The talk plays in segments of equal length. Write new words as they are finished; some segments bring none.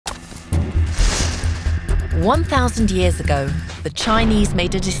1,000 years ago, the Chinese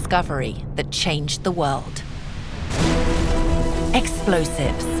made a discovery that changed the world.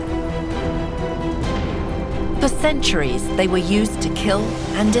 Explosives. For centuries, they were used to kill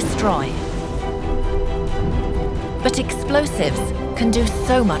and destroy. But explosives can do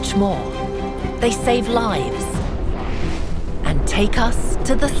so much more. They save lives and take us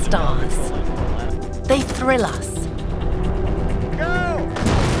to the stars. They thrill us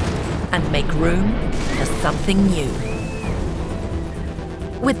and make room for something new.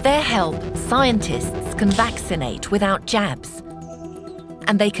 With their help, scientists can vaccinate without jabs,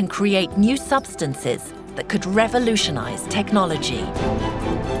 and they can create new substances that could revolutionize technology.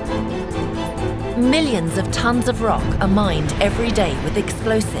 Millions of tons of rock are mined every day with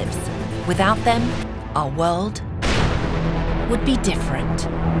explosives. Without them, our world would be different.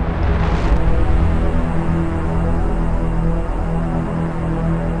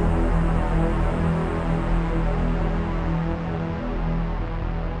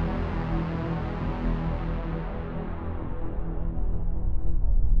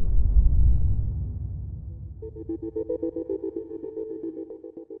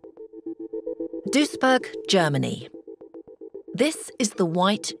 Duisburg, Germany. This is the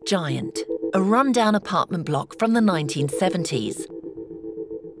White Giant, a rundown apartment block from the 1970s.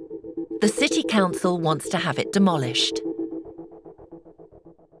 The city council wants to have it demolished.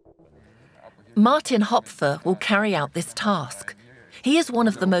 Martin Hopfer will carry out this task. He is one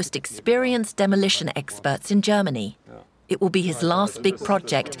of the most experienced demolition experts in Germany. It will be his last big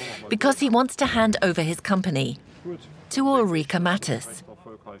project because he wants to hand over his company to Ulrike Mattes.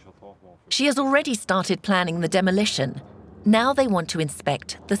 She has already started planning the demolition. Now they want to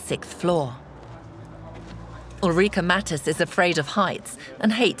inspect the 6th floor. Ulrike Mattes is afraid of heights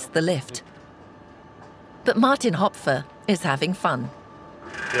and hates the lift. But Martin Hopfer is having fun.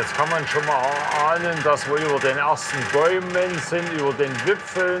 Jetzt kann man schon mal ahnen, dass wir über den ersten Bäumen sind, über den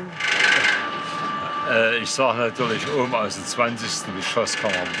Wipfeln. Ich sage natürlich, oben aus dem 20. Geschoss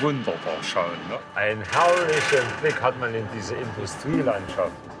kann man wunderbar schauen. Ne? Einen herrlichen Blick hat man in diese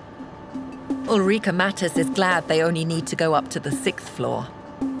Industrielandschaft. Ulrike Mattes is glad they only need to go up to the 6th floor.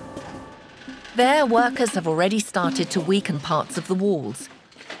 There, workers have already started to weaken parts of the walls.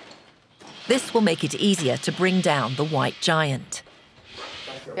 This will make it easier to bring down the White Giant.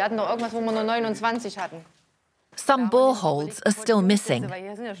 Wir hatten noch irgendwas, wo wir nur 29 hatten. Some boreholes are still missing.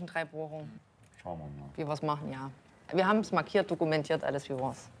 Hier sind ja schon 3 Bohrungen. Wie wir es machen, ja. Wir haben es markiert, dokumentiert, alles wie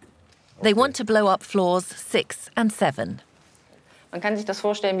wir es. They want to blow up floors 6 and 7. Man kann sich das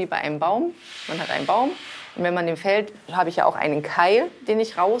vorstellen wie bei einem Baum. Man hat einen Baum und wenn man den fällt, habe ich ja auch einen Keil, den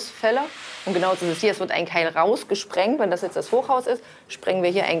ich rausfälle. Und genau so ist es hier. Es wird ein Keil rausgesprengt. Wenn das jetzt das Hochhaus ist, sprengen wir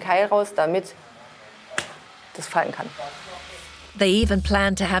hier einen Keil raus, damit das fallen kann. They even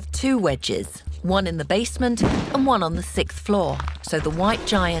plan to have 2 wedges, one in the basement and one on the 6th floor, so the White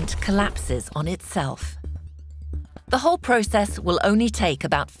Giant collapses on itself. The whole process will only take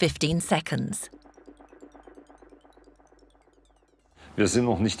about 15 seconds. Wir sind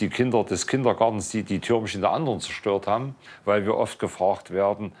noch nicht die Kinder des Kindergartens, die die Türmchen der anderen zerstört haben, weil wir oft gefragt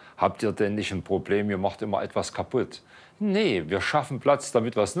werden, habt ihr denn nicht ein Problem, ihr macht immer etwas kaputt? Nee, wir schaffen Platz,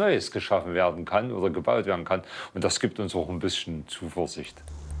 damit was Neues geschaffen werden kann oder gebaut werden kann. Und das gibt uns auch ein bisschen Zuversicht.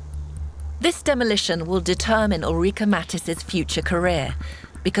 This demolition will determine Ulrike Mattes' future career,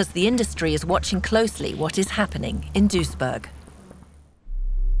 because the industry is watching closely what is happening in Duisburg.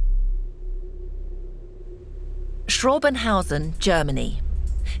 Schrobenhausen, Germany.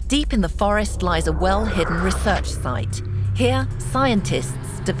 Deep in the forest lies a well-hidden research site. Here,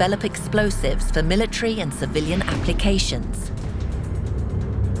 scientists develop explosives for military and civilian applications.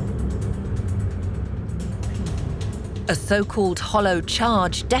 A so-called hollow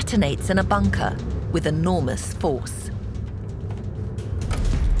charge detonates in a bunker with enormous force.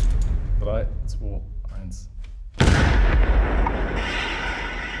 3, 2, 1.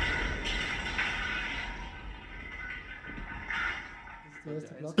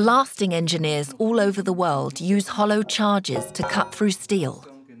 Blasting engineers all over the world use hollow charges to cut through steel.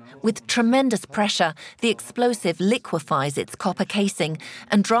 With tremendous pressure, the explosive liquefies its copper casing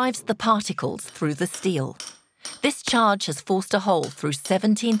and drives the particles through the steel. This charge has forced a hole through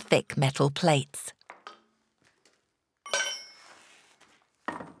 17 thick metal plates.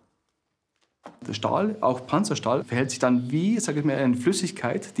 Der Stahl, auch Panzerstahl, verhält sich dann wie, sage ich mal, eine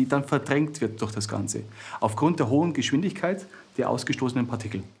Flüssigkeit, die dann verdrängt wird durch das Ganze, aufgrund der hohen Geschwindigkeit der ausgestoßenen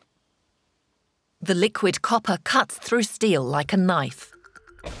Partikel. The liquid copper cuts through steel like a knife.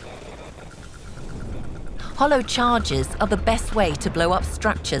 Hollow charges are the best way to blow up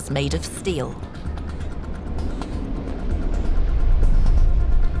structures made of steel.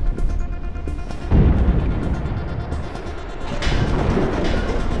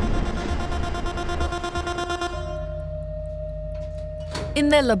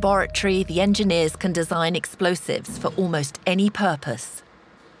 their laboratory, the engineers can design explosives for almost any purpose.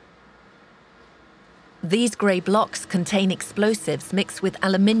 These grey blocks contain explosives mixed with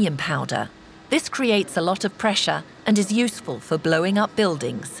aluminium powder. This creates a lot of pressure and is useful for blowing up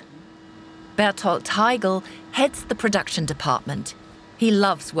buildings. Bertolt Heigl heads the production department. He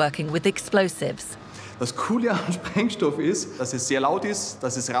loves working with explosives. Das Coole am Sprengstoff ist, dass es sehr laut ist,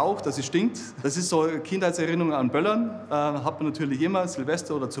 dass es raucht, dass es stinkt. Das ist so Kindheitserinnerung an Böllern. Hat man natürlich immer,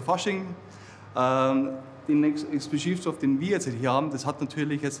 Silvester oder zu Fasching. Den Explosivstoff, den wir jetzt hier haben, das hat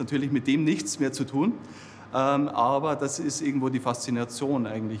natürlich mit dem nichts mehr zu tun. Aber das ist irgendwo die Faszination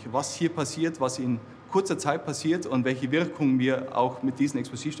eigentlich, was hier passiert, was in kurzer Zeit passiert und welche Wirkung wir auch mit diesen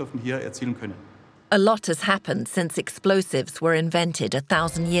Explosivstoffen hier erzielen können. A lot has happened since explosives were invented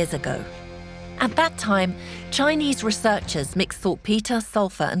 1,000 years ago. At that time, Chinese researchers mixed saltpeter,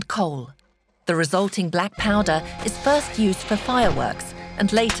 sulfur and coal. The resulting black powder is first used for fireworks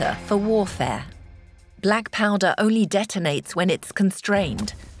and later for warfare. Black powder only detonates when it's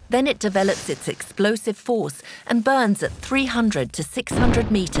constrained. Then it develops its explosive force and burns at 300 to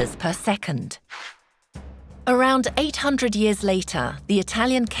 600 meters per second. Around 800 years later, the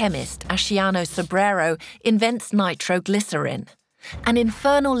Italian chemist Asciano Sobrero invents nitroglycerin, an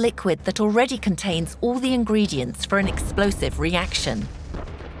infernal liquid that already contains all the ingredients for an explosive reaction.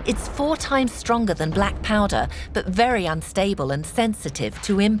 It's 4 times stronger than black powder, but very unstable and sensitive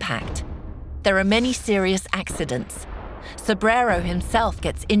to impact. There are many serious accidents. Sobrero himself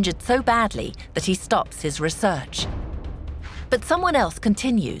gets injured so badly that he stops his research. But someone else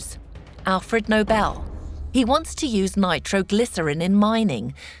continues, Alfred Nobel. He wants to use nitroglycerin in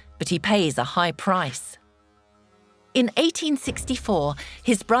mining, but he pays a high price. In 1864,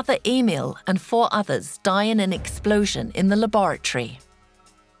 his brother Emil and 4 others die in an explosion in the laboratory.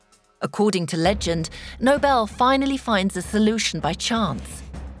 According to legend, Nobel finally finds a solution by chance.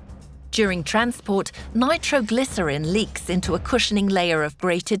 During transport, nitroglycerin leaks into a cushioning layer of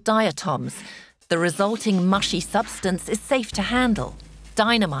grated diatoms. The resulting mushy substance is safe to handle.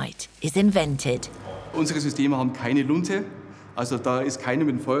 Dynamite is invented. Unsere Systeme haben keine Lunte, also da ist keiner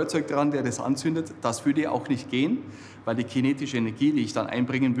mit dem Feuerzeug dran, der das anzündet. Das würde auch nicht gehen, weil die kinetische Energie, die ich dann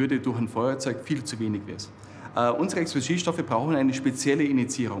einbringen würde, durch ein Feuerzeug viel zu wenig wäre. Unsere Explosivstoffe brauchen eine spezielle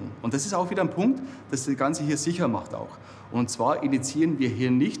Initiierung. Und das ist auch wieder ein Punkt, das das Ganze hier sicher macht auch. Und zwar initiieren wir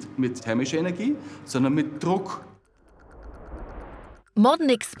hier nicht mit thermischer Energie, sondern mit Druck. Modern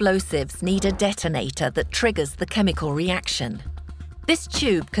explosives need a detonator that triggers the chemical reaction. This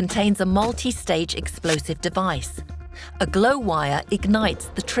tube contains a multi-stage explosive device. A glow wire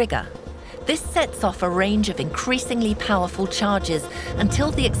ignites the trigger. This sets off a range of increasingly powerful charges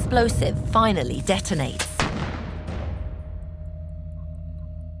until the explosive finally detonates.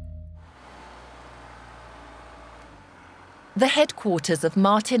 The headquarters of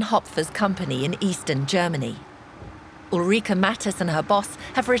Martin Hopfer's company in eastern Germany. Ulrike Mattes and her boss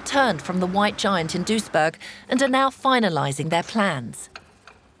have returned from the White Giant in Duisburg and are now finalising their plans.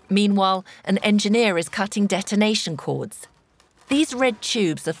 Meanwhile, an engineer is cutting detonation cords. These red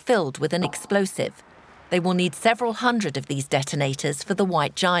tubes are filled with an explosive. They will need several hundred of these detonators for the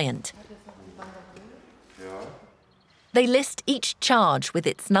White Giant. They list each charge with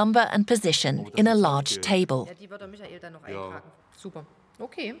its number and position in a large table.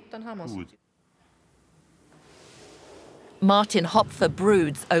 Martin Hopfer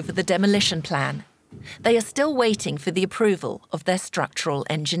broods over the demolition plan. They are still waiting for the approval of their structural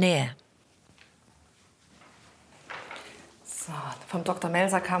engineer. So, vom Dr.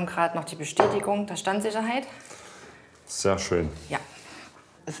 Melser kam gerade noch die Bestätigung der Standsicherheit. Sehr schön. Ja.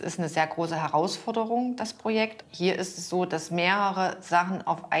 Es ist eine sehr große Herausforderung, das Projekt. Hier ist es so, dass mehrere Sachen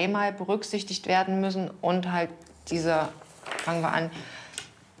auf einmal berücksichtigt werden müssen und halt fangen wir an,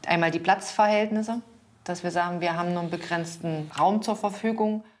 einmal die Platzverhältnisse, dass wir sagen, wir haben nur einen begrenzten Raum zur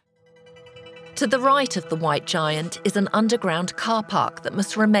Verfügung. To the right of the White Giant is an underground car park that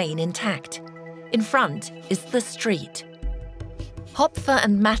must remain intact. In front is the street. Hopfer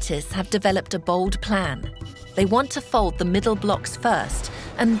and Mattes have developed a bold plan. They want to fold the middle blocks first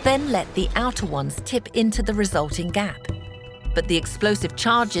and then let the outer ones tip into the resulting gap. But the explosive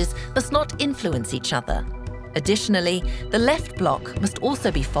charges must not influence each other. Additionally, the left block must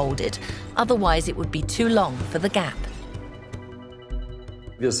also be folded, otherwise it would be too long for the gap.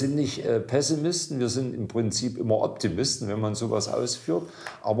 Wir sind nicht Pessimisten, wir sind im Prinzip immer Optimisten, wenn man sowas ausführt.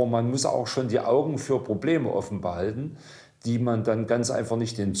 Aber man muss auch schon die Augen für Probleme offen behalten, die man dann ganz einfach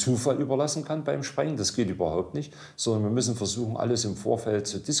nicht den Zufall überlassen kann beim Sprengen. Das geht überhaupt nicht, sondern wir müssen versuchen, alles im Vorfeld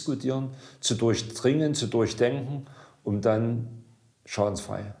zu diskutieren, zu durchdringen, zu durchdenken, um dann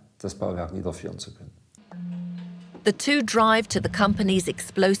schadensfrei das Bauwerk niederführen zu können. The two drive to the company's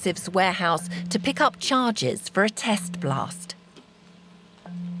explosives warehouse to pick up charges for a test blast.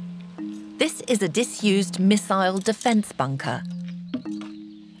 This is a disused missile defense bunker.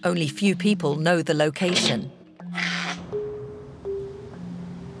 Only few people know the location.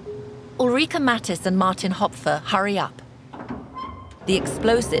 Ulrike Mattis and Martin Hopfer hurry up. The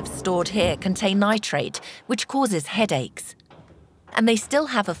explosives stored here contain nitrate, which causes headaches. And they still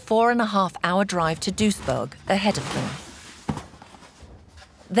have a 4.5-hour drive to Duisburg ahead of them.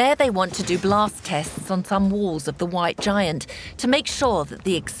 There they want to do blast tests on some walls of the White Giant to make sure that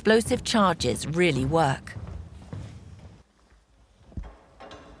the explosive charges really work.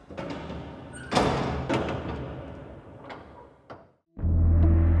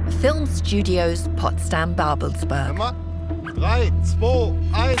 Film Studios, Potsdam-Babelsberg. 3, 2,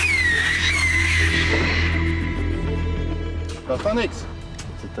 1. Das war nix.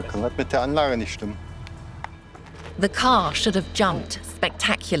 Da kann was mit der Anlage nicht stimmen. The car should have jumped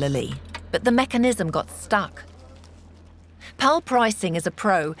spectacularly, but the mechanism got stuck. Paul Pricing is a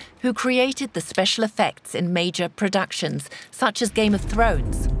pro who created the special effects in major productions, such as Game of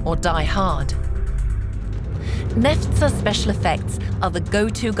Thrones or Die Hard. Neftzer special effects are the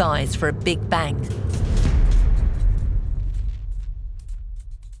go-to guys for a big bang.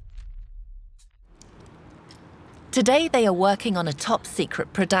 Today they are working on a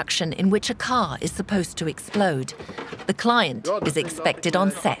top-secret production in which a car is supposed to explode. The client is expected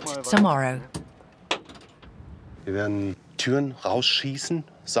on set tomorrow. Wir werden Türen rausschießen,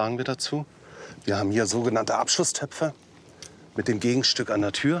 sagen wir dazu. Wir haben hier sogenannte Abschusstöpfe mit dem Gegenstück an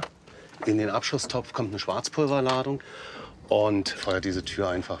der Tür. In den Abschusstopf kommt eine Schwarzpulverladung und feuert diese Tür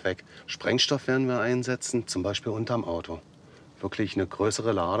einfach weg. Sprengstoff werden wir einsetzen, zum Beispiel unterm Auto. Wirklich eine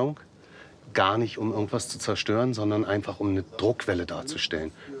größere Ladung. Gar nicht, um irgendwas zu zerstören, sondern einfach, um eine Druckwelle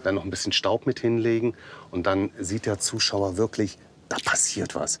darzustellen. Dann noch ein bisschen Staub mit hinlegen und dann sieht der Zuschauer wirklich, da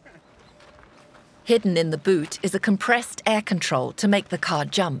passiert was. Hidden in the boot is a compressed air control to make the car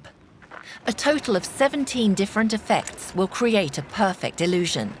jump. A total of 17 different effects will create a perfect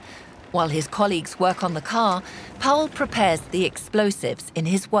illusion. While his colleagues work on the car, Paul prepares the explosives in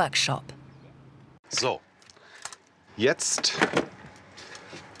his workshop. So, jetzt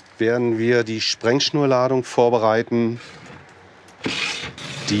werden wir die Sprengschnurladung vorbereiten,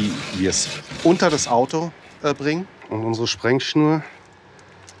 die wir es unter das Auto bringen. Und unsere Sprengschnur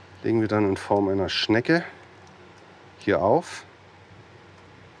legen wir dann in Form einer Schnecke hier auf.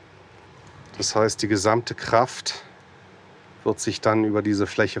 Das heißt, die gesamte Kraft wird sich dann über diese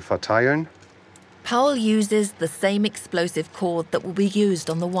Fläche verteilen. Paul uses the same explosive cord that will be used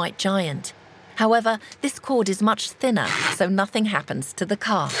on the White Giant. However, this cord is much thinner, so nothing happens to the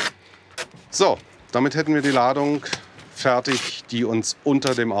car. So, damit hätten wir die Ladung fertig, die uns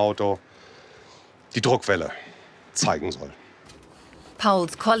unter dem Auto die Druckwelle zeigen soll.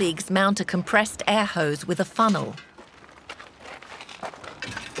 Paul's colleagues mount a compressed air hose with a funnel.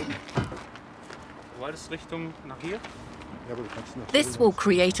 Richtung nach hier? This will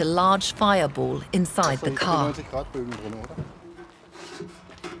create a large fireball inside the car.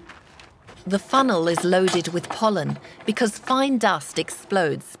 The funnel is loaded with pollen because fine dust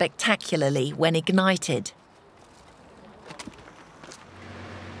explodes spectacularly when ignited.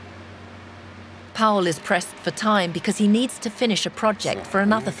 Paul is pressed for time because he needs to finish a project for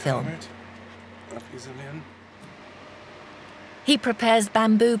another film. He prepares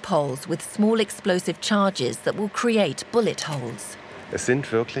bamboo poles with small explosive charges that will create bullet holes. Es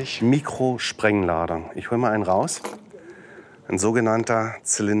sind wirklich Mikrosprengladungen. Ich hole mal einen raus. Ein sogenannter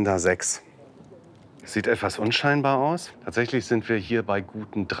Zylinder 6. Sieht etwas unscheinbar aus. Tatsächlich sind wir hier bei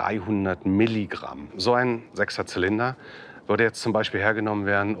guten 300 Milligramm. So ein 6er Zylinder würde jetzt zum Beispiel hergenommen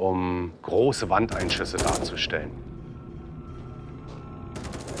werden, um große Wandeinschüsse darzustellen.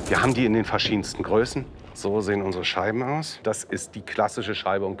 Wir haben die in den verschiedensten Größen. So sehen unsere Scheiben aus. Das ist die klassische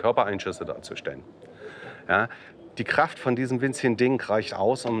Scheibe, um Körpereinschüsse darzustellen. Ja, die Kraft von diesem winzigen Ding reicht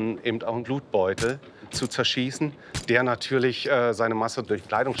aus, um eben auch einen Blutbeutel zu zerschießen, der natürlich seine Masse durch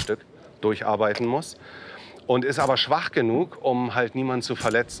Kleidungsstück durcharbeiten muss und ist aber schwach genug, um halt niemanden zu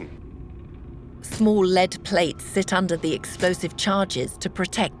verletzen. Small lead plates sit under the explosive charges to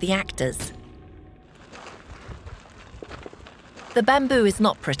protect the actors. The bamboo is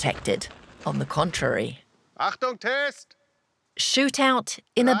not protected. On the contrary. Achtung, Test! Shootout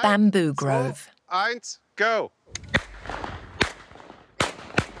in a bamboo grove. 1, go!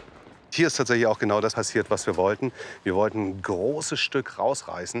 Hier ist tatsächlich auch genau das passiert, was wir wollten. Wir wollten ein großes Stück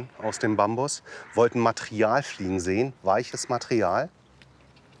rausreißen aus dem Bambus, wollten Material fliegen sehen, weiches Material.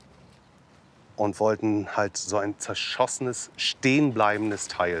 Und wollten halt so ein zerschossenes, stehenbleibendes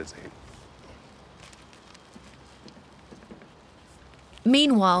Teil sehen.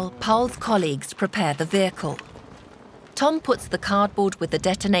 Meanwhile, Paul's colleagues prepare the vehicle. Tom puts the cardboard with the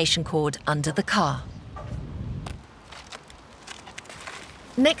detonation cord under the car.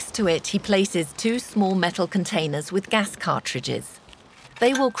 Next to it, he places 2 small metal containers with gas cartridges.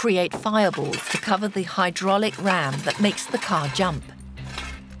 They will create fireballs to cover the hydraulic ram that makes the car jump.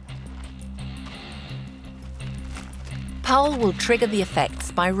 Paul will trigger the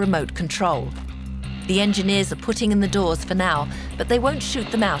effects by remote control. The engineers are putting in the doors for now, but they won't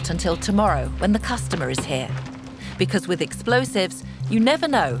shoot them out until tomorrow when the customer is here. Because with explosives, you never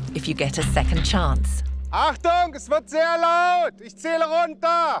know if you get a second chance. Achtung, es wird sehr laut. Ich zähle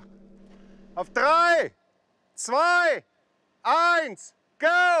runter. Auf 3, 2, 1,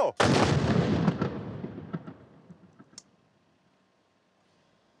 go!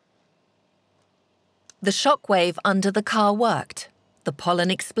 The shockwave under the car worked. The pollen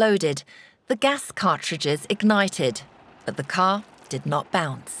exploded. The gas cartridges ignited. But the car did not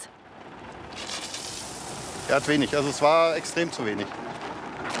bounce. Hat wenig, also es war extrem zu wenig.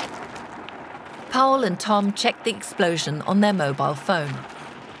 Paul and Tom checked the explosion on their mobile phone.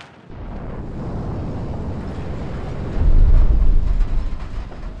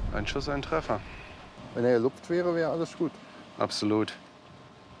 Ein Schuss, ein Treffer. Wenn Luft wäre, wäre alles gut. Absolut.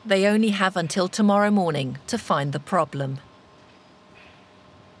 They only have until tomorrow morning to find the problem.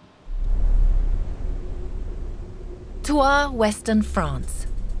 Thouars, Western France.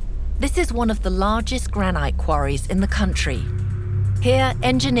 This is one of the largest granite quarries in the country. Here,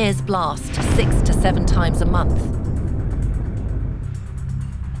 engineers blast 6 to 7 times a month.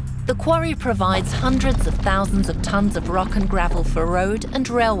 The quarry provides hundreds of thousands of tons of rock and gravel for road and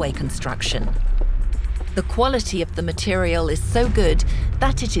railway construction. The quality of the material is so good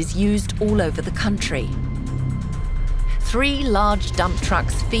that it is used all over the country. 3 large dump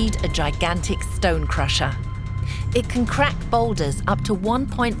trucks feed a gigantic stone crusher. It can crack boulders up to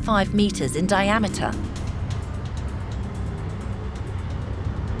 1.5 meters in diameter.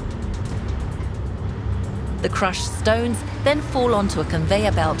 The crushed stones then fall onto a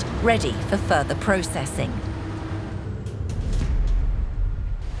conveyor belt ready for further processing.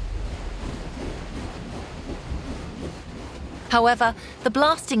 However, the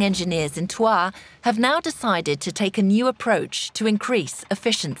blasting engineers in Thouars have now decided to take a new approach to increase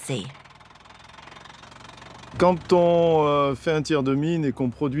efficiency. Quand on fait un tir de mine et qu'on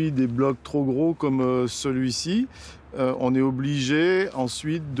produit des blocs trop gros comme celui-ci, on est obligé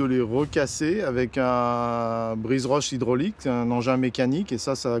ensuite de les recasser avec un brise-roche hydraulique, un engin mécanique, et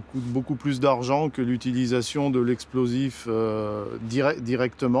ça coûte beaucoup plus d'argent que l'utilisation de l'explosif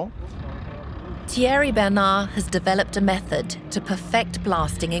directement. Thierry Bernard has developed a method to perfect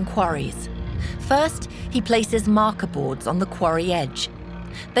blasting in quarries. First, he places marker boards on the quarry edge.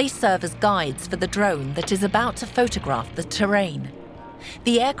 They serve as guides for the drone that is about to photograph the terrain.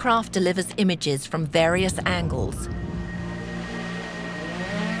 The aircraft delivers images from various angles.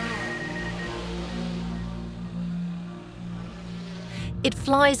 It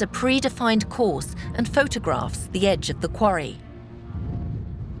flies a predefined course and photographs the edge of the quarry.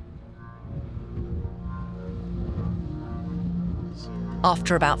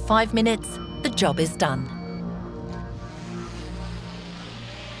 After about 5 minutes, the job is done.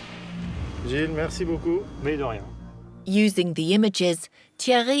 Gilles, merci beaucoup. Mais de rien. Using the images,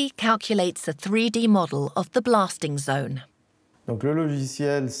 Thierry calculates a 3D model of the blasting zone. Donc le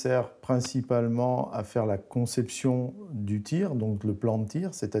logiciel sert principalement à faire la conception du tir, donc le plan de tir,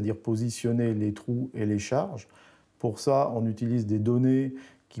 c'est-à-dire positionner les trous et les charges. Pour ça, on utilise des données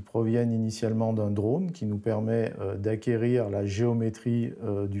qui proviennent initialement d'un drone qui nous permet d'acquérir la géométrie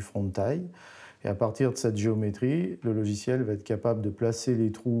du front de taille. Et à partir de cette géométrie, le logiciel va être capable de placer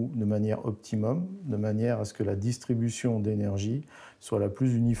les trous de manière optimum, de manière à ce que la distribution d'énergie soit la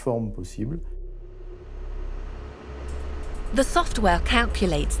plus uniforme possible. The software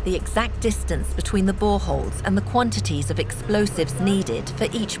calculates the exact distance between the boreholes and the quantities of explosives needed for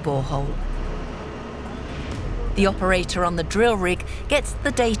each borehole. The operator on the drill rig gets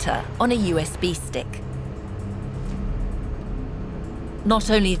the data on a USB stick.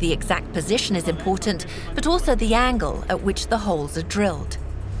 Not only the exact position is important, but also the angle at which the holes are drilled.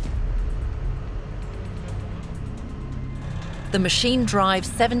 The machine drives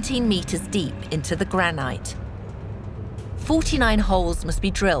 17 meters deep into the granite. 49 holes must be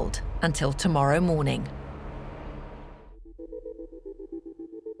drilled until tomorrow morning.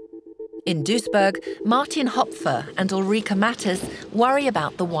 In Duisburg, Martin Hopfer and Ulrike Matters worry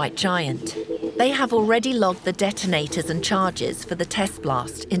about the white giant. They have already logged the detonators and charges for the test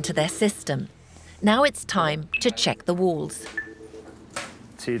blast into their system. Now it's time to check the walls.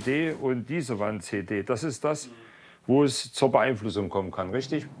 CD und diese Wand CD, das ist das, wo es zur Beeinflussung kommen kann.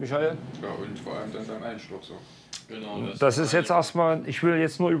 Richtig, Michael? Ja, und vor allem dann beim Einsturz. So. Genau, das ist jetzt erstmal, ich will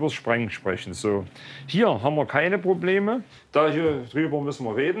jetzt nur über das Sprengen sprechen. So. Hier haben wir keine Probleme. Da hier drüber müssen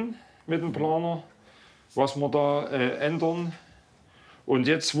wir reden mit dem Planer, was wir da ändern. Und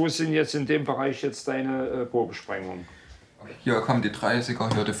jetzt, wo sind jetzt in dem Bereich jetzt deine Probesprengungen? Hier kommen die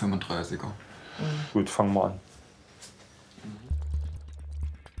 30er, hier die 35er. Gut, fangen wir an.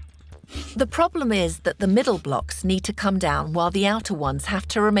 The problem is that the middle blocks need to come down while the outer ones have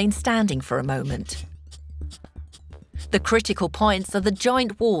to remain standing for a moment. The critical points are the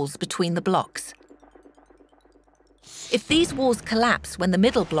joint walls between the blocks. If these walls collapse when the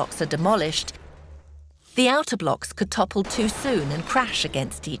middle blocks are demolished, the outer blocks could topple too soon and crash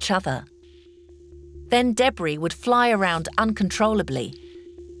against each other. Then debris would fly around uncontrollably.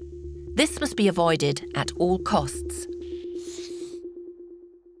 This must be avoided at all costs.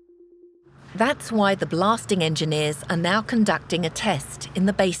 That's why the blasting engineers are now conducting a test in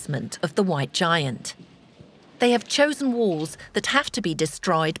the basement of the White Giant. They have chosen walls that have to be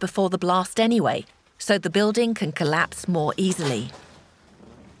destroyed before the blast anyway, so the building can collapse more easily.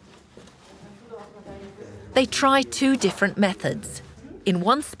 They try two different methods. In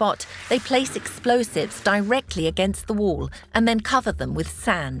one spot, they place explosives directly against the wall and then cover them with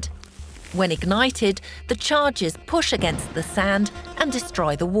sand. When ignited, the charges push against the sand and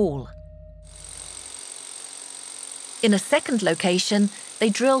destroy the wall. In a second location, they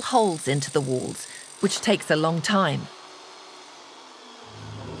drill holes into the walls, which takes a long time.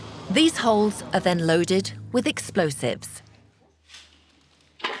 These holes are then loaded with explosives.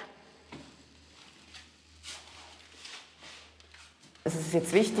 Es ist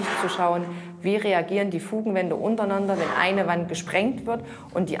jetzt wichtig zu schauen, wie reagieren die Fugenwände untereinander, wenn eine Wand gesprengt wird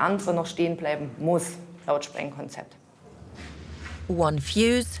und die andere noch stehen bleiben muss, laut Sprengkonzept. One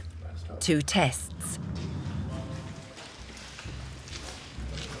fuse, two tests.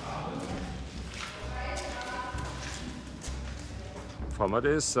 Frau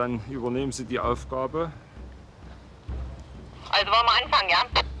Mattes, dann übernehmen Sie die Aufgabe. Also wollen wir anfangen, ja?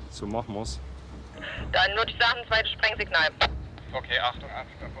 So machen wir's. Dann würde ich sagen, zweites Sprengsignal. Okay, Achtung,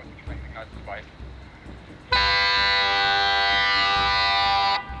 Absperrpost, Sprengsignal 2.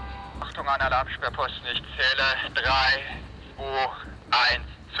 Achtung an Alarmsperrposten, ich zähle 3, 2, 1,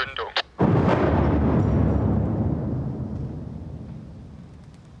 Zündung.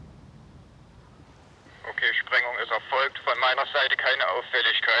 Okay, Sprengung ist erfolgt, von meiner Seite keine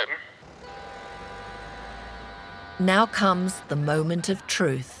Auffälligkeiten. Now comes the moment of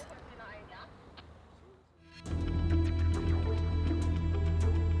truth.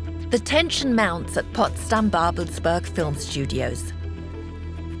 The tension mounts at Potsdam-Babelsberg Film Studios.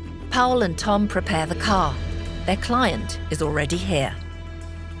 Paul and Tom prepare the car. Their client is already here.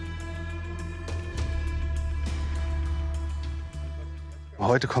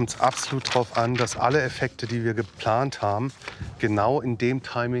 Heute kommt es absolut darauf an, dass alle Effekte, die wir geplant haben, genau in dem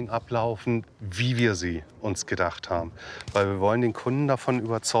Timing ablaufen, wie wir sie uns gedacht haben. Weil wir wollen den Kunden davon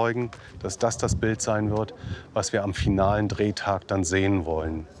überzeugen, dass das Bild sein wird, was wir am finalen Drehtag dann sehen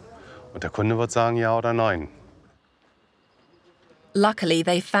wollen. Und der Kunde wird sagen ja oder nein. Luckily,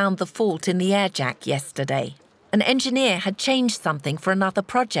 they found the fault in the air jack yesterday. An engineer had changed something for another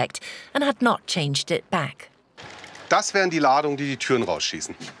project and had not changed it back. Das wären die Ladungen, die die Türen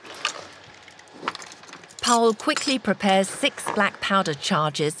rausschießen. Paul quickly prepares 6 black powder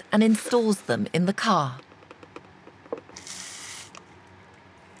charges and installs them in the car.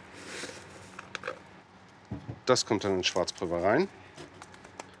 Das kommt dann in Schwarzpulver rein.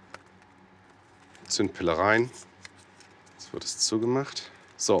 Zündpille rein. Jetzt wird es zugemacht.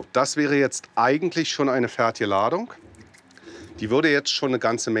 So, das wäre jetzt eigentlich schon eine fertige Ladung. Die würde jetzt schon eine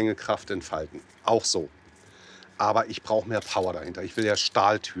ganze Menge Kraft entfalten. Auch so. Aber ich brauche mehr Power dahinter. Ich will ja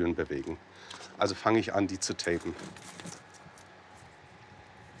Stahltüren bewegen. Also fange ich an, die zu tapen.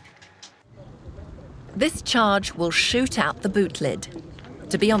 This charge will shoot out the boot lid.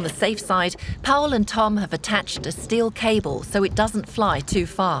 To be on the safe side, Paul and Tom have attached a steel cable so it doesn't fly too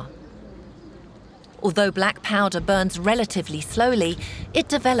far. Although black powder burns relatively slowly, it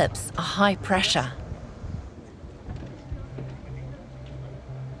develops a high pressure.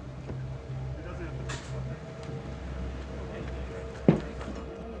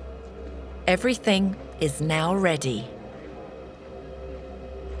 Everything is now ready.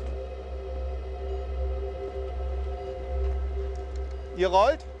 Ihr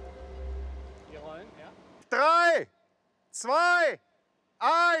rollt? Wir rollen, ja. 3, 2,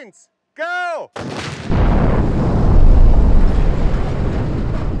 1, go!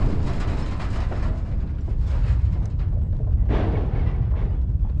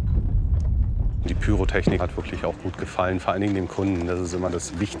 Die Pyrotechnik hat wirklich auch gut gefallen, vor allen Dingen dem Kunden. Das ist immer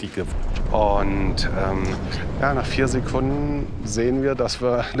das Wichtige. Und ja, nach 4 Sekunden sehen wir, dass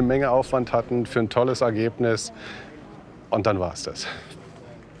wir eine Menge Aufwand hatten für ein tolles Ergebnis. Und dann war es das.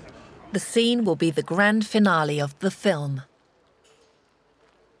 The scene will be the grand finale of the film.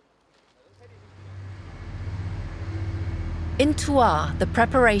 In Thouars, the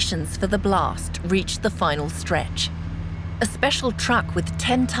preparations for the blast reach the final stretch. A special truck with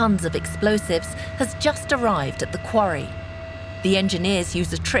 10 tons of explosives has just arrived at the quarry. The engineers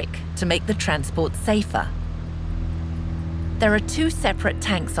use a trick to make the transport safer. There are 2 separate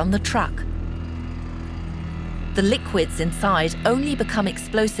tanks on the truck. The liquids inside only become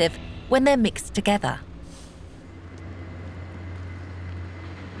explosive when they're mixed together.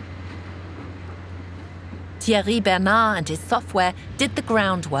 Thierry Bernard and his software did the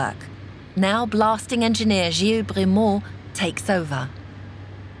groundwork. Now blasting engineer Gilles Brémaud takes over.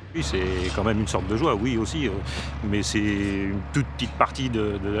 Oui, c'est quand même une sorte de joie, oui aussi, mais c'est une toute petite partie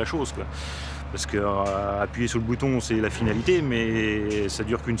de la chose, quoi. Parce que appuyer sur le bouton, c'est la finalité, mais ça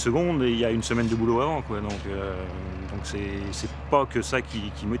dure qu'une seconde et il y a une semaine de boulot avant, quoi. Donc c'est pas que ça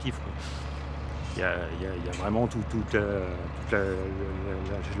qui motive, quoi. Il y a vraiment toute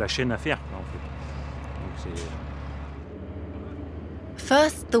la chaîne à faire, quoi, en fait. Donc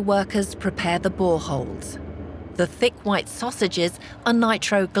First, the workers prepare the boreholes. The thick white sausages are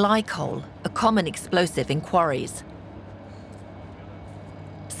nitroglycol, a common explosive in quarries.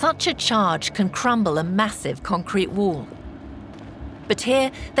 Such a charge can crumble a massive concrete wall. But here,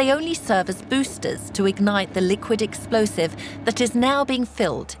 they only serve as boosters to ignite the liquid explosive that is now being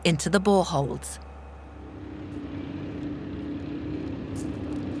filled into the boreholes.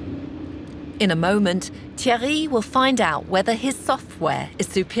 In a moment, Thierry will find out whether his software is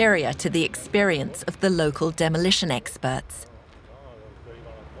superior to the experience of the local demolition experts.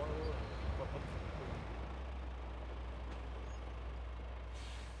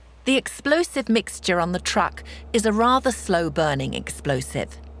 The explosive mixture on the truck is a rather slow-burning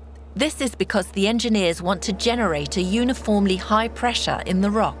explosive. This is because the engineers want to generate a uniformly high pressure in the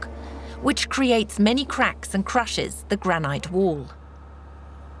rock, which creates many cracks and crushes the granite wall.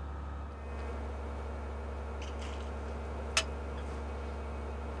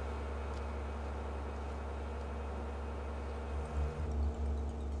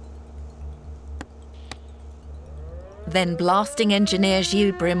 Then blasting engineer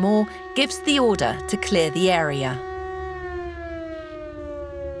Gilles Brémaud gives the order to clear the area.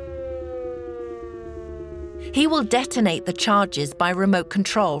 He will detonate the charges by remote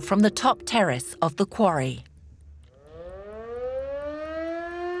control from the top terrace of the quarry.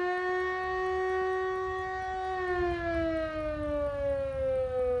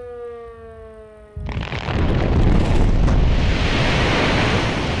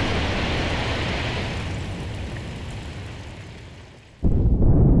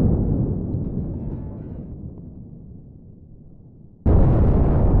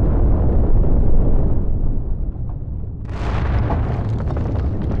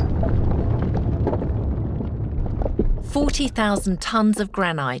 $40,000 tons of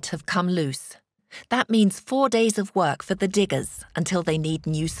granite have come loose. That means 4 days of work for the diggers until they need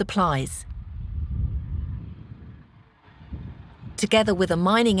new supplies. Together with a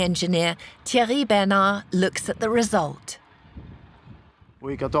mining engineer, Thierry Bernard looks at the result.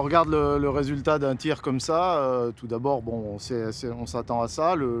 Oui, quand on regarde le résultat d'un tir comme ça, tout d'abord, bon, on s'attend à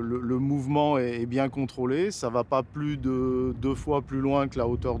ça. Le mouvement est bien contrôlé. Ça ne va pas plus de 2 fois plus loin que la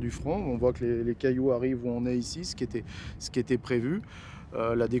hauteur du front. On voit que les cailloux arrivent où on est ici, ce qui était prévu.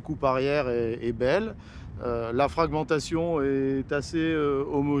 La découpe arrière est belle. La fragmentation est assez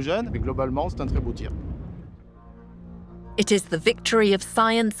homogène. Mais globalement, c'est un très beau tir. It is the victory of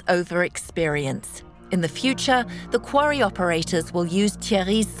science over experience. In the future, the quarry operators will use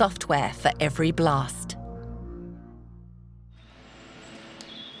Thierry's software for every blast.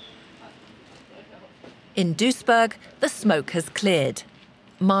 In Duisburg, the smoke has cleared.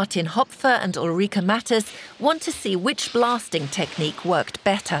 Martin Hopfer and Ulrike Mattes want to see which blasting technique worked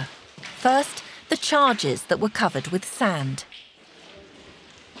better. First, the charges that were covered with sand.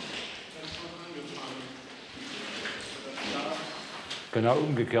 Genau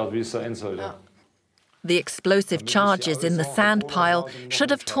umgekehrt, wie es sein sollte. The explosive charges in the sand pile should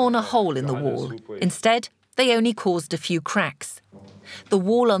have torn a hole in the wall. Instead, they only caused a few cracks. The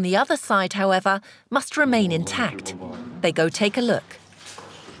wall on the other side, however, must remain intact. They go take a look.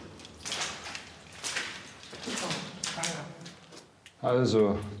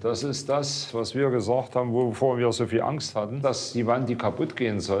 Also, das ist das, was wir gesagt haben, wovor wir so viel Angst hatten, dass die Wand, die kaputt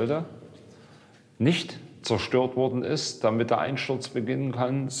gehen sollte, nicht zerstört worden ist, damit der Einsturz beginnen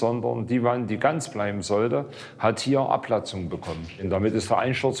kann, sondern die Wand, die ganz bleiben sollte, hat hier Abplatzung bekommen. Und damit ist der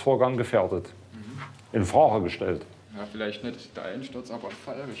Einsturzvorgang gefährdet, in Frage gestellt. Ja, vielleicht nicht der Einsturz, aber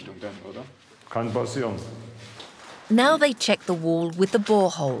Fallrichtung dann, oder? Kann passieren. Now they check the wall with the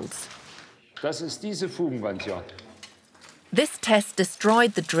boreholes. Das ist diese Fugenwand hier. This test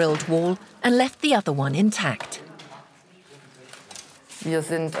destroyed the drilled wall and left the other one intact. Wir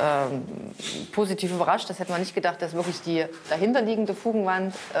sind positiv überrascht. Das hätte man nicht gedacht, dass wirklich die dahinterliegende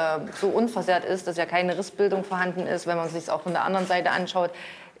Fugenwand so unversehrt ist, dass ja keine Rissbildung vorhanden ist. Wenn man sich es auch von der anderen Seite anschaut,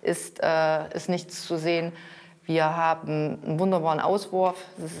 ist nichts zu sehen. Wir haben einen wunderbaren Auswurf.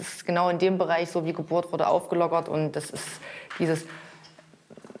 Das ist genau in dem Bereich, so wie gebohrt wurde, aufgelockert. Und das ist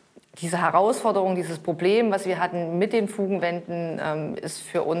diese Herausforderung, dieses Problem, was wir hatten mit den Fugenwänden, ist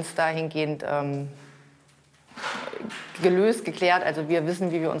für uns dahingehend gelöst, geklärt. Also wir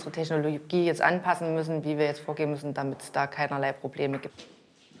wissen, wie wir unsere Technologie jetzt anpassen müssen, wie wir jetzt vorgehen müssen, damit es da keinerlei Probleme gibt.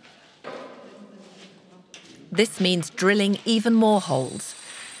 This means drilling even more holes.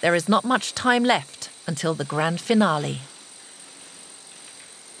 There is not much time left until the grand finale.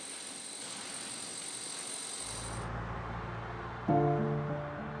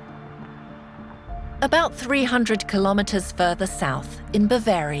 About 300 kilometers further south, in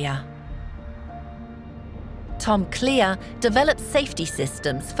Bavaria, Tom Clear developed safety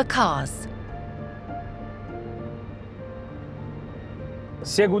systems for cars. Ein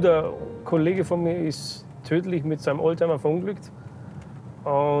sehr guter Kollege von mir ist tödlich mit seinem Oldtimer verunglückt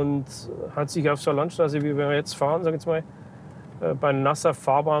und hat sich auf so einer Landstraße, wie wir jetzt fahren, sag ich jetzt mal, bei nasser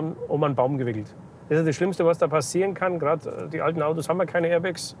Fahrbahn um einen Baum gewickelt. Das ist das Schlimmste, was da passieren kann. Gerade die alten Autos haben ja keine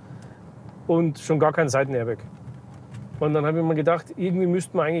Airbags und schon gar keinen Seitenairbag. Und dann habe ich mir gedacht, irgendwie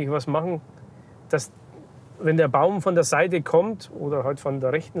müsste man eigentlich was machen, dass, wenn der Baum von der Seite kommt oder halt von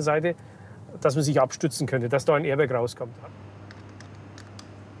der rechten Seite, dass man sich abstützen könnte, dass da ein Airbag rauskommt.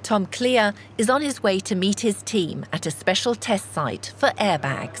 Tom Clear is on his way to meet his team at a special test site for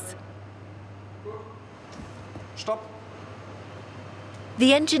airbags. Stopp.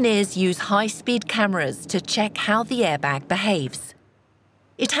 The engineers use high-speed cameras to check how the airbag behaves.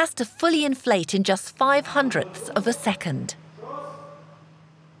 It has to fully inflate in just 0.05 of a second.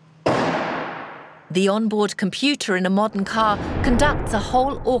 The onboard computer in a modern car conducts a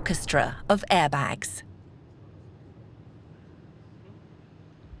whole orchestra of airbags.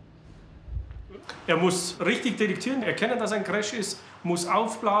 Er muss richtig detektieren, erkennen, dass ein Crash ist, muss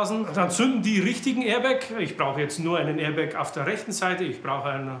aufblasen. Dann zünden die richtigen Airbag. Ich brauche jetzt nur einen Airbag auf der rechten Seite, ich brauche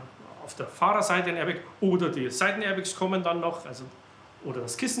einen auf der Fahrerseite einen Airbag oder die Seitenairbags kommen dann noch, also, oder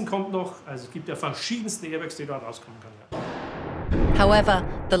das Kissen kommt noch. Also es gibt ja verschiedenste Airbags, die da rauskommen können. However,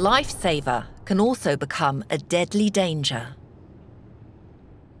 the lifesaver can also become a deadly danger.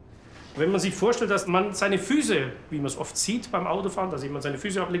 Wenn man sich vorstellt, dass man seine Füße, wie man es oft sieht beim Autofahren, dass jemand seine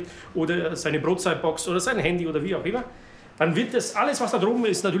Füße ablegt oder seine Brotzeitbox oder sein Handy oder wie auch immer, dann wird das alles, was da drum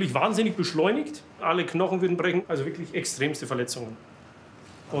ist, natürlich wahnsinnig beschleunigt. Alle Knochen würden brechen, also wirklich extremste Verletzungen.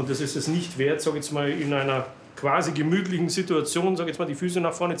 Und das ist es nicht wert, sag jetzt mal, in einer quasi gemütlichen Situation, sag jetzt mal, die Füße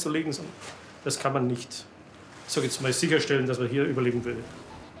nach vorne zu legen. Das kann man nicht, sag jetzt mal, sicherstellen, dass man hier überleben würde.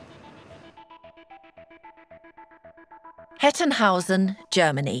 Hettenhausen,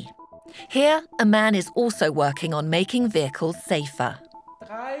 Germany. Here, a man is also working on making vehicles safer.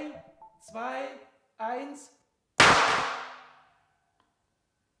 3, 2, 1.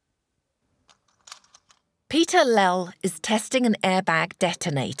 Peter Lell is testing an airbag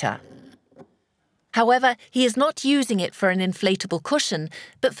detonator. However, he is not using it for an inflatable cushion,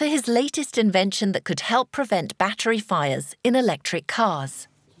 but for his latest invention that could help prevent battery fires in electric cars.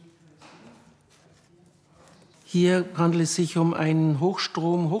 Hier handelt es sich um einen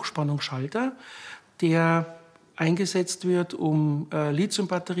Hochstrom-Hochspannungsschalter, der eingesetzt wird, um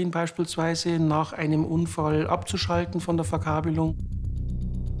Lithiumbatterien beispielsweise nach einem Unfall abzuschalten von der Verkabelung.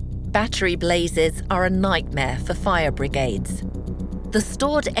 Battery blazes are a nightmare for fire brigades. The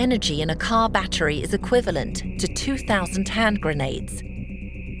stored energy in a car battery is equivalent to 2,000 hand grenades.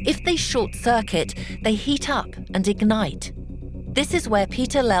 If they short-circuit, they heat up and ignite. This is where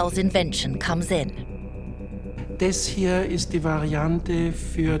Peter Lell's invention comes in. Das hier ist die Variante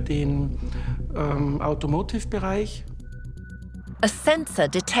für den Automotive-Bereich. A sensor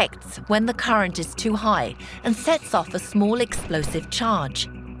detects when the current is too high and sets off a small explosive charge.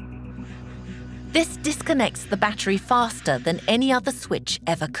 This disconnects the battery faster than any other switch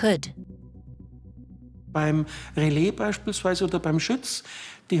ever could. Beim Relais beispielsweise oder beim Schütz,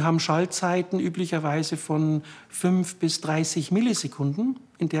 die haben Schaltzeiten üblicherweise von 5 bis 30 Millisekunden.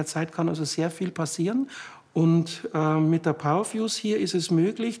 In der Zeit kann also sehr viel passieren. Und mit der Power Fuse hier ist es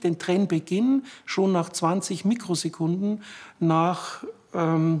möglich, den Trennbeginn schon nach 20 Mikrosekunden nach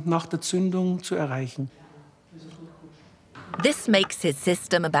der Zündung zu erreichen. This makes his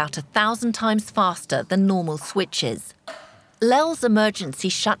system about 1,000 times faster than normal switches. Lel's emergency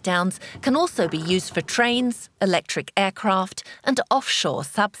shutdowns can also be used for trains, electric aircraft, and offshore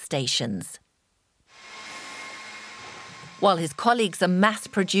substations. While his colleagues are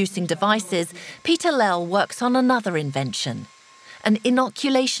mass-producing devices, Peter Lel works on another invention, an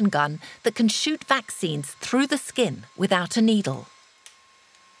inoculation gun that can shoot vaccines through the skin without a needle.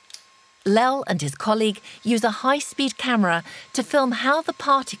 Lel and his colleague use a high-speed camera to film how the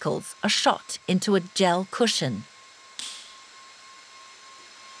particles are shot into a gel cushion.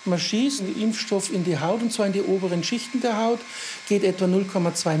 Man schießt den Impfstoff in die Haut, und zwar in die oberen Schichten der Haut, geht etwa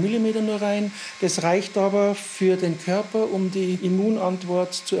 0,2 mm nur rein. Das reicht aber für den Körper, um die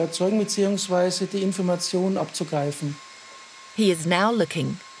Immunantwort zu erzeugen bzw. die Information abzugreifen. He is now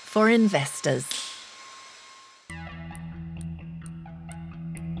looking for investors.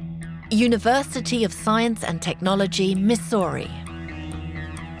 University of Science and Technology, Missouri.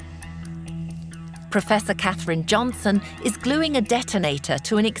 Professor Catherine Johnson is gluing a detonator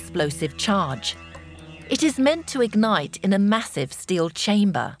to an explosive charge. It is meant to ignite in a massive steel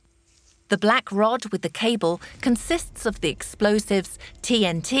chamber. The black rod with the cable consists of the explosives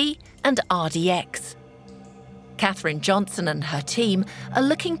TNT and RDX. Catherine Johnson and her team are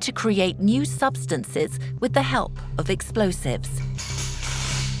looking to create new substances with the help of explosives.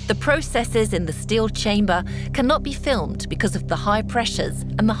 The processes in the steel chamber cannot be filmed because of the high pressures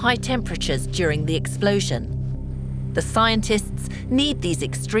and the high temperatures during the explosion. The scientists need these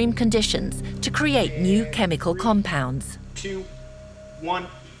extreme conditions to create new chemical compounds. 2, 1.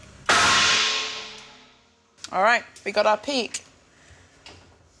 All right, we got our peak.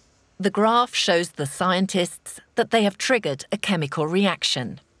 The graph shows the scientists that they have triggered a chemical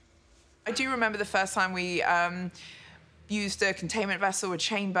reaction. I do remember the first time we used a containment vessel, a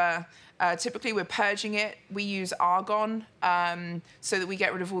chamber. Typically, we're purging it. We use argon so that we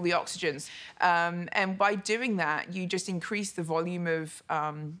get rid of all the oxygens. And by doing that, you just increase the volume of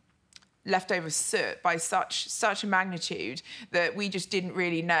leftover soot by such a magnitude that we just didn't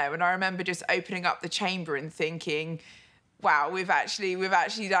really know. And I remember just opening up the chamber and thinking, wow, we've actually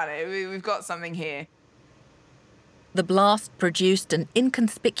done it. We've got something here. The blast produced an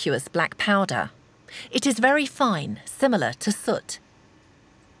inconspicuous black powder. It is very fine, similar to soot.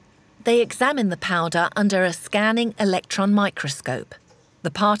 They examine the powder under a scanning electron microscope. The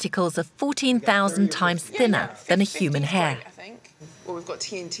particles are 14,000 times thinner than a human hair. I think. Well, we've got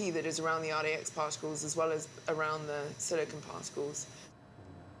TNT that is around the RDX particles as well as around the silicon particles.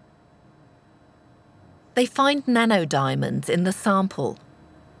 They find nanodiamonds in the sample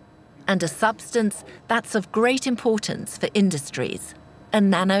and a substance that's of great importance for industries, a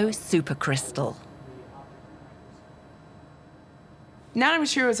nano supercrystal.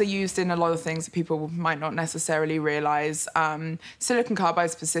 Nanomaterials are used in a lot of things that people might not necessarily realise. Silicon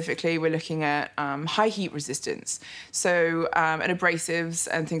carbide specifically, we're looking at high heat resistance, so and abrasives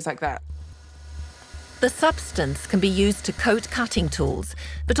and things like that. The substance can be used to coat cutting tools,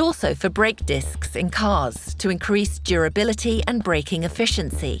 but also for brake discs in cars to increase durability and braking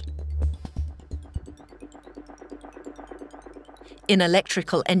efficiency. In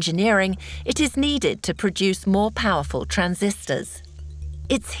electrical engineering, it is needed to produce more powerful transistors.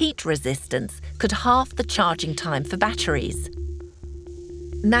 Its heat resistance could halve the charging time for batteries.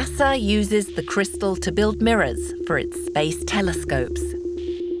 NASA uses the crystal to build mirrors for its space telescopes.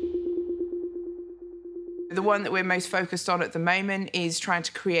 The one that we're most focused on at the moment is trying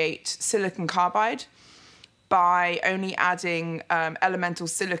to create silicon carbide by only adding elemental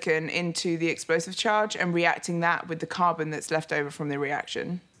silicon into the explosive charge and reacting that with the carbon that's left over from the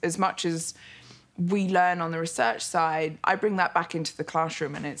reaction. As much as we learn on the research side, I bring that back into the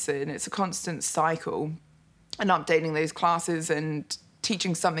classroom, and it's a constant cycle. And updating those classes and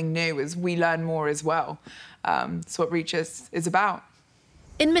teaching something new as we learn more as well. That's what REACH is about.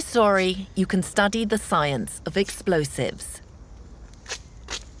 In Missouri, you can study the science of explosives.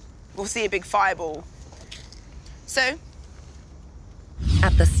 We'll see a big fireball. So?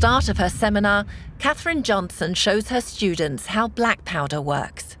 At the start of her seminar, Catherine Johnson shows her students how black powder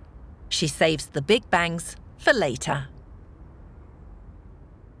works. She saves the big bangs for later.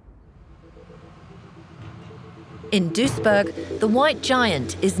 In Duisburg, the White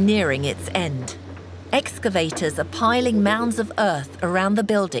Giant is nearing its end. Excavators are piling mounds of earth around the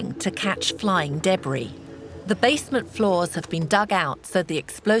building to catch flying debris. The basement floors have been dug out so the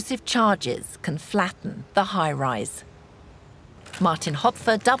explosive charges can flatten the high-rise. Martin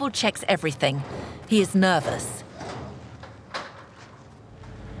Hopfer double-checks everything. He is nervous.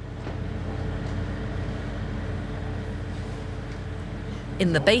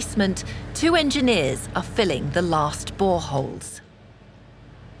 In the basement, 2 engineers are filling the last boreholes.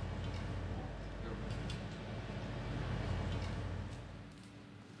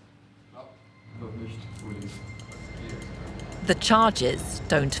 The charges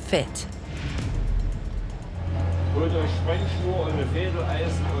don't fit. Holt euch Sprengschnur und eine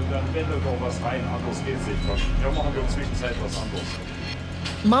Fädeleisen und dann wendet doch was rein, anders geht's nicht. Wir machen in der Zwischenzeit was anderes.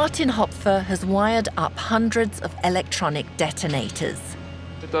 Martin Hopfer has wired up hundreds of electronic detonators.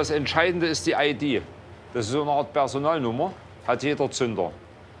 Das Entscheidende ist die ID. Das ist so eine Art Personalnummer, hat jeder Zünder.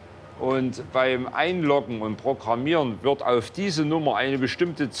 Und beim Einloggen und Programmieren wird auf diese Nummer eine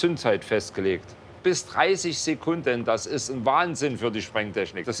bestimmte Zündzeit festgelegt. Bis 30 Sekunden, das ist ein Wahnsinn für die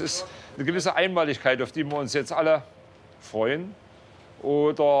Sprengtechnik. Das ist eine gewisse Einmaligkeit, auf die wir uns jetzt alle freuen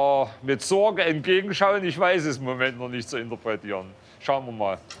oder mit Sorge entgegenschauen. Ich weiß es im Moment noch nicht zu interpretieren. Schauen wir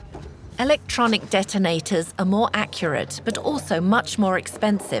mal. Electronic detonators are more accurate, but also much more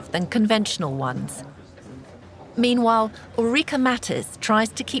expensive than conventional ones. Meanwhile, Ulrike Mattes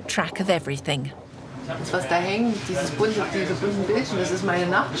tries to keep track of everything. Das, was da hängt, diese bunten Bildchen, das ist meine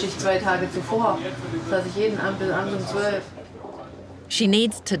Nachtschicht 2 Tage zuvor. Das lasse ich jeden Abend bis abends um 12. She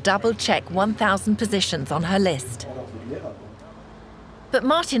needs to double-check 1,000 positions on her list. But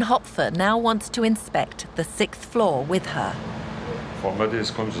Martin Hopfer now wants to inspect the 6th floor with her. Frau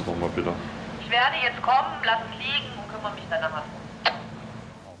Mattes, kommen Sie doch mal bitte. Ich werde jetzt kommen, lass es liegen und kümmere mich danach drum.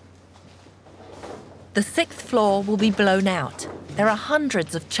 The 6th floor will be blown out. There are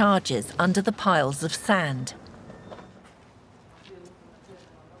hundreds of charges under the piles of sand.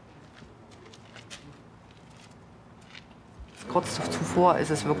 Kurz zuvor ist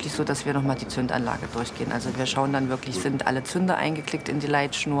es wirklich so, dass wir noch mal die Zündanlage durchgehen. Also wir schauen dann wirklich, sind alle Zünder eingeklickt in die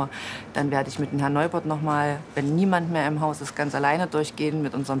Leitschnur. Dann werde ich mit dem Herrn Neubert noch mal, wenn niemand mehr im Haus ist, ganz alleine durchgehen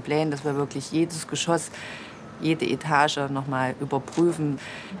mit unseren Plänen, dass wir wirklich jedes Geschoss, jede Etage noch mal überprüfen.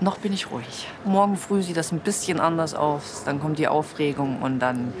 Noch bin ich ruhig. Morgen früh sieht das ein bisschen anders aus. Dann kommt die Aufregung und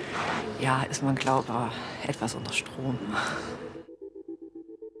dann ja, ist man, glaube ich, etwas unter Strom.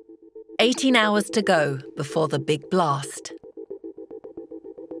 18 hours to go before the big blast.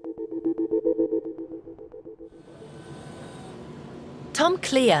 Tom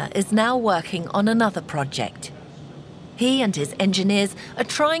Clear is now working on another project. He and his engineers are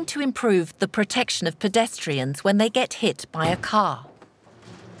trying to improve the protection of pedestrians when they get hit by a car.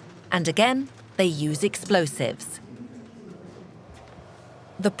 And again, they use explosives.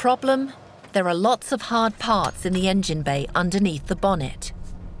 The problem? There are lots of hard parts in the engine bay underneath the bonnet.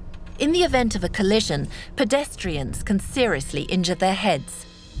 In the event of a collision, pedestrians can seriously injure their heads.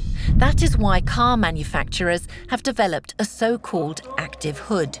 That is why car manufacturers have developed a so-called active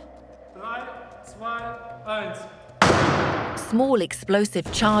hood. 3, 2, 1. Small explosive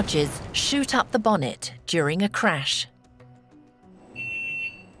charges shoot up the bonnet during a crash.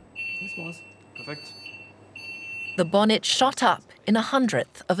 Das war's. Perfekt. The bonnet shot up in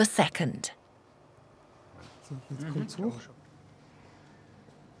 1/100th of a second. So, jetzt kommt's hoch.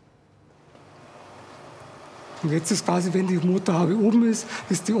 Und jetzt ist quasi, wenn die Motorhaube oben ist,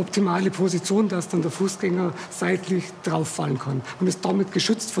 ist die optimale Position, dass dann der Fußgänger seitlich drauf fallen kann und ist damit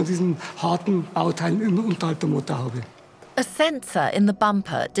geschützt von diesen harten Bauteilen unterhalb der Motorhaube. A sensor in the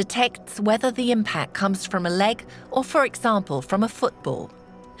bumper detects whether the impact comes from a leg or, for example, from a football.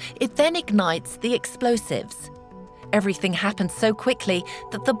 It then ignites the explosives. Everything happens so quickly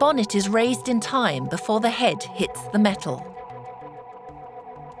that the bonnet is raised in time before the head hits the metal.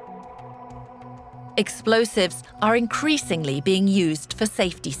 Explosives are increasingly being used for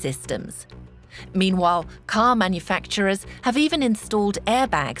safety systems. Meanwhile, car manufacturers have even installed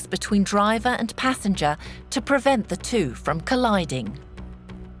airbags between driver and passenger to prevent the two from colliding.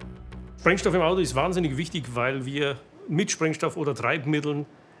 Sprengstoff im Auto ist wahnsinnig wichtig, weil wir mit Sprengstoff oder Treibmitteln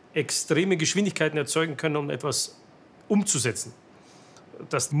extreme Geschwindigkeiten erzeugen können, um etwas umzusetzen.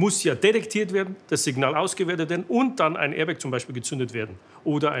 Das muss ja detektiert werden, das Signal ausgewertet werden und dann ein Airbag zum Beispiel gezündet werden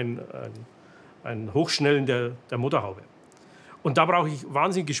oder ein Hochschnellen der Motorhaube. Und da brauche ich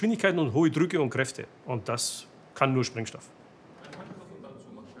wahnsinnige Geschwindigkeiten und hohe Drücke und Kräfte. Und das kann nur Sprengstoff.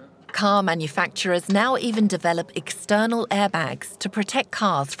 Car manufacturers now even develop external airbags to protect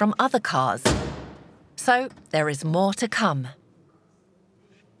cars from other cars. So there is more to come.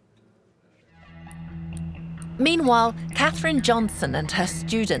 Meanwhile, Catherine Johnson and her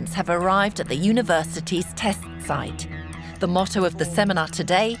students have arrived at the university's test site. The motto of the seminar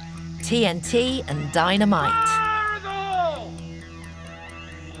today: TNT and dynamite.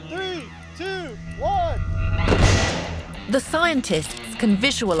 3, 2, 1. The scientists can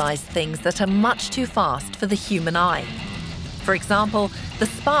visualize things that are much too fast for the human eye. For example, the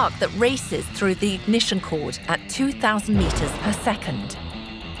spark that races through the ignition cord at 2,000 meters per second.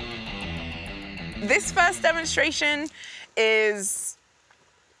 This first demonstration is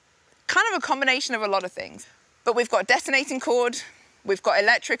kind of a combination of a lot of things. But we've got detonating cord, we've got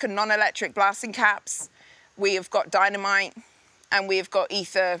electric and non-electric blasting caps, we've got dynamite, and we've got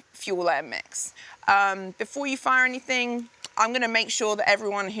ether fuel air mix. Before you fire anything, I'm going to make sure that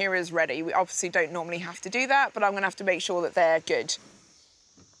everyone here is ready. We obviously don't normally have to do that, but I'm going to have to make sure that they're good.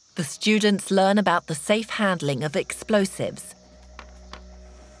 The students learn about the safe handling of explosives.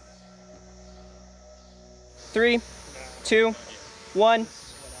 3, 2, 1.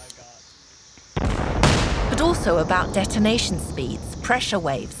 But also about detonation speeds, pressure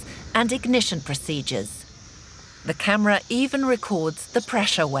waves, and ignition procedures. The camera even records the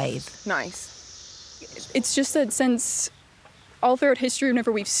pressure wave. Nice. It's just that since all throughout history,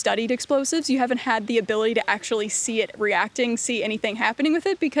 whenever we've studied explosives, you haven't had the ability to actually see it reacting, see anything happening with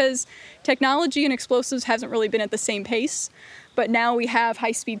it, because technology and explosives hasn't really been at the same pace. But now we have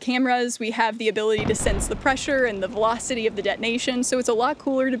high-speed cameras, we have the ability to sense the pressure and the velocity of the detonation, so it's a lot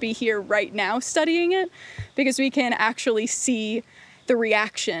cooler to be here right now studying it, because we can actually see the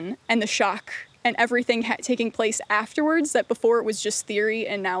reaction and the shock and everything taking place afterwards, that before it was just theory,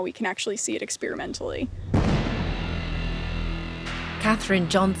 and now we can actually see it experimentally. Katherine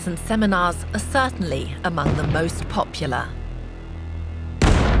Johnson's seminars are certainly among the most popular.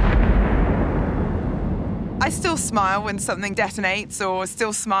 I still smile when something detonates, or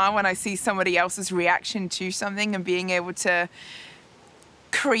still smile when I see somebody else's reaction to something, and being able to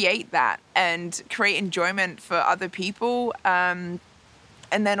create that and create enjoyment for other people.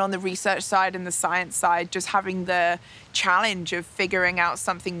 And then on the research side and the science side, just having the challenge of figuring out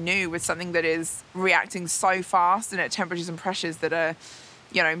something new with something that is reacting so fast and at temperatures and pressures that are,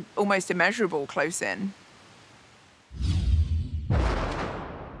 you know, almost immeasurable close in.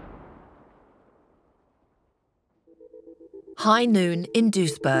 High noon in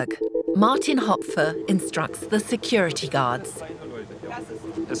Duisburg. Martin Hopfer instructs the security guards.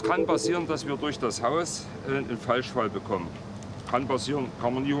 Es kann passieren, dass wir durch das Haus einen Fallschfall bekommen. Kann passieren,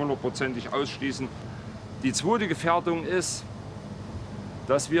 kann man nie hundertprozentig ausschließen. Die zweite Gefährdung ist,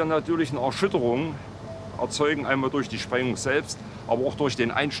 dass wir natürlich eine Erschütterung erzeugen, einmal durch die Sprengung selbst, aber auch durch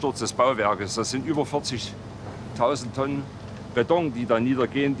den Einsturz des Bauwerkes. Das sind über 40.000 Tonnen Beton, die da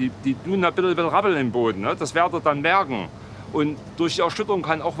niedergehen. Die tun ein bisschen Rabbeln im Boden, ne? Das werdet ihr dann merken. Und durch die Erschütterung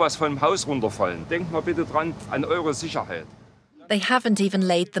kann auch was vom Haus runterfallen. Denkt mal bitte dran an eure Sicherheit. They haven't even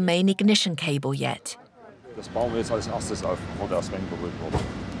laid the main ignition cable yet. Das bauen wir jetzt als erstes auf, bevor der Sven geholt wird.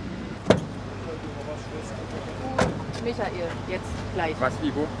 Michael, jetzt gleich. Was,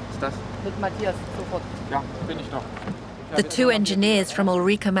 wie, wo ist das? Mit Matthias, sofort. Ja, bin ich noch. The two engineers from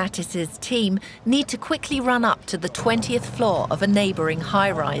Ulrika Mattis's team need to quickly run up to the 20th floor of a neighbouring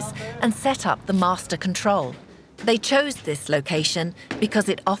high-rise and set up the master control. They chose this location because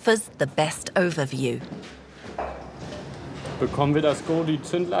it offers the best overview. Bekommen wir das Go, die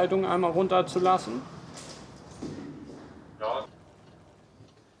Zündleitung einmal runterzulassen?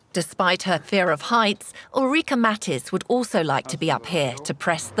 Despite her fear of heights, Ulrika Mattis would also like to be up here to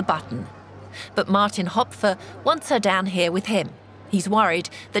press the button. But Martin Hopfer wants her down here with him. He's worried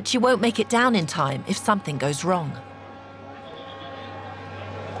that she won't make it down in time if something goes wrong.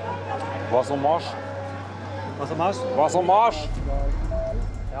 Wassermarsch. Wassermarsch? Wassermarsch.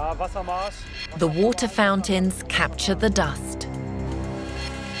 Ja, Wassermarsch. The water fountains capture the dust.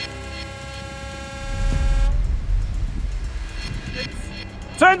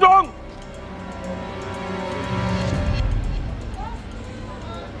 Zündung!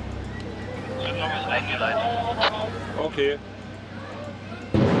 Zündung ist eingeleitet. Okay.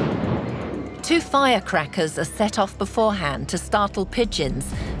 Two firecrackers are set off beforehand to startle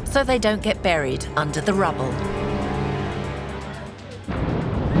pigeons so they don't get buried under the rubble.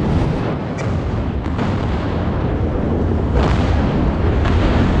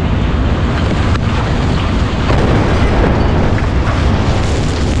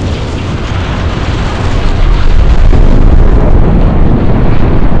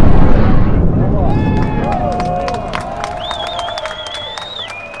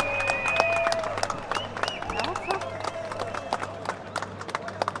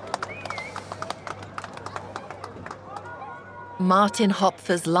 Martin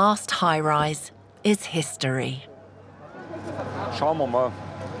Hopfer's last high-rise is history. Schauen wir mal,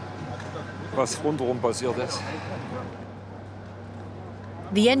 was rundherum passiert ist.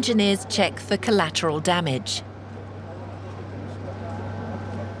 The engineers check for collateral damage.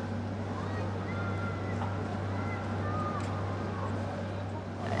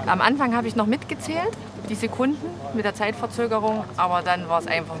 Am Anfang habe ich noch mitgezählt, die Sekunden mit der Zeitverzögerung, aber dann war es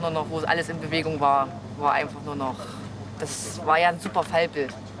einfach nur noch, wo alles in Bewegung war, war einfach nur noch, das war ja ein super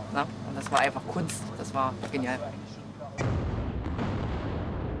Fallbild. Ne? Und das war einfach Kunst, das war genial.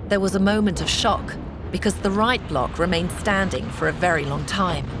 There was a moment of shock because the right block remained standing for a very long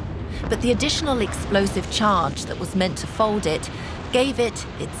time. But the additional explosive charge that was meant to fold it gave it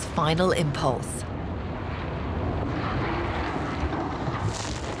its final impulse.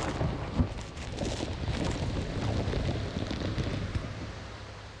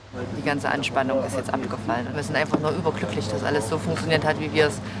 Die ganze Anspannung ist jetzt abgefallen. Wir sind einfach nur überglücklich, dass alles so funktioniert hat, wie wir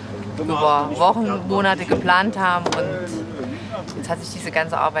es über Wochen, Monate geplant haben. Und jetzt hat sich diese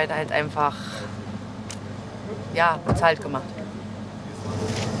ganze Arbeit halt einfach, ja, bezahlt gemacht.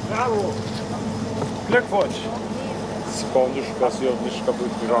 Bravo! Glückwunsch! Das ist gar nicht passiert, nicht kaputt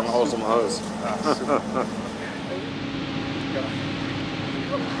gegangen, aus dem Haus. Ja, super.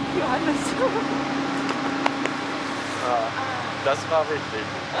 Das war richtig.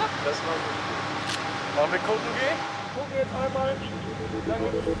 Das war richtig. Wollen wir gucken gehen? Gucken jetzt einmal.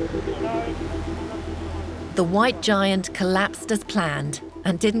 The white giant collapsed as planned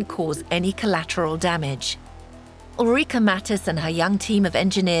and didn't cause any collateral damage. Ulrike Mattis and her young team of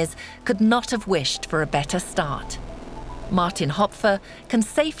engineers could not have wished for a better start. Martin Hopfer can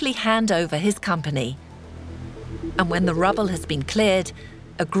safely hand over his company. And when the rubble has been cleared,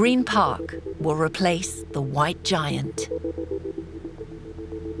 a green park will replace the white giant.